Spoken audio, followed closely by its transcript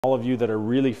All of you that are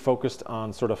really focused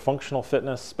on sort of functional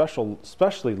fitness,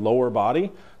 especially lower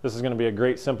body, this is going to be a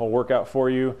great simple workout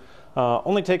for you.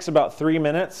 Only takes about 3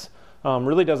 minutes.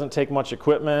 Really doesn't take much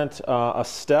equipment. A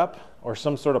step or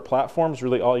some sort of platform is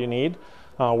really all you need.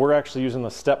 We're actually using the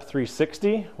Step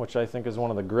 360, which I think is one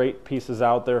of the great pieces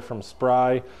out there from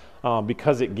SPRI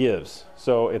because it gives.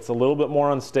 So it's a little bit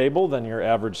more unstable than your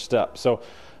average step. So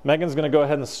Megan's going to go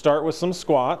ahead and start with some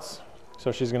squats.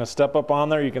 So she's going to step up on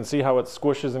there. You can see how it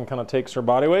squishes and kind of takes her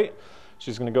body weight.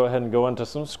 She's going to go ahead and go into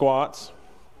some squats.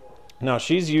 Now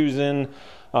she's using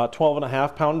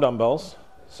 12.5-pound dumbbells.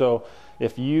 So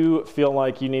if you feel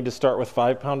like you need to start with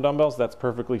 5-pound dumbbells, that's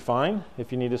perfectly fine.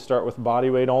 If you need to start with body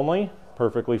weight only,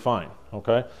 perfectly fine.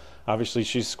 Okay. Obviously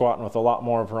she's squatting with a lot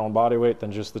more of her own body weight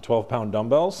than just the 12-pound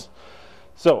dumbbells.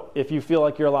 So if you feel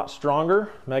like you're a lot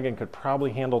stronger, Megan could probably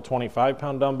handle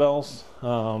 25-pound dumbbells.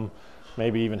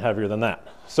 Maybe even heavier than that.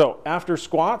 So after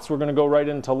squats, we're going to go right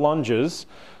into lunges.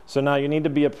 So now you need to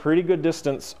be a pretty good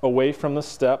distance away from the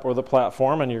step or the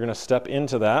platform, and you're going to step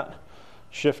into that,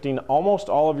 shifting almost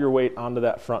all of your weight onto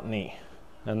that front knee.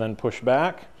 And then push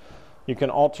back. You can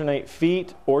alternate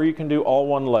feet, or you can do all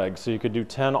one leg. So you could do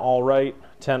 10 all right,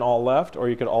 10 all left, or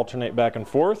you could alternate back and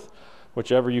forth,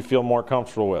 whichever you feel more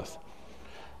comfortable with.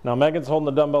 Now Megan's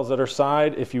holding the dumbbells at her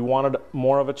side. If you wanted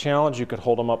more of a challenge, you could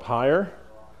hold them up higher.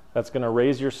 That's going to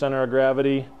raise your center of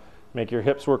gravity, make your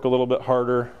hips work a little bit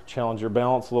harder, challenge your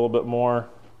balance a little bit more.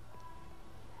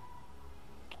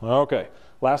 Okay,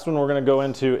 last one we're going to go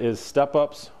into is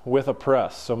step-ups with a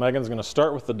press. So Megan's going to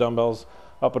start with the dumbbells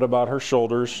up at about her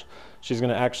shoulders. She's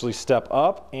going to actually step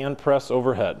up and press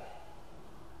overhead.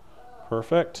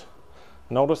 Perfect.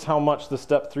 Notice how much the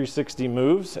Step 360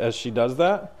 moves as she does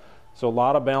that. So a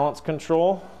lot of balance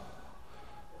control.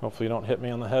 Hopefully you don't hit me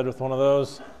on the head with one of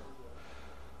those.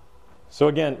 So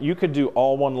again, you could do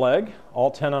all one leg,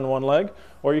 all 10 on one leg,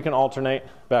 or you can alternate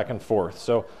back and forth.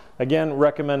 So again,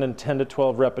 recommending 10 to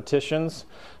 12 repetitions.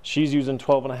 She's using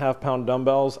 12.5-pound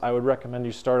dumbbells. I would recommend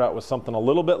you start out with something a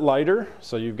little bit lighter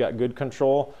so you've got good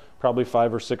control, probably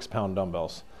 5 or 6-pound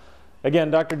dumbbells.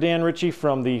 Again, Dr. Dan Ritchie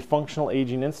from the Functional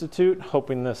Aging Institute,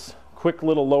 hoping this quick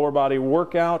little lower body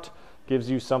workout gives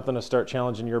you something to start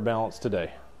challenging your balance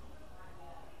today.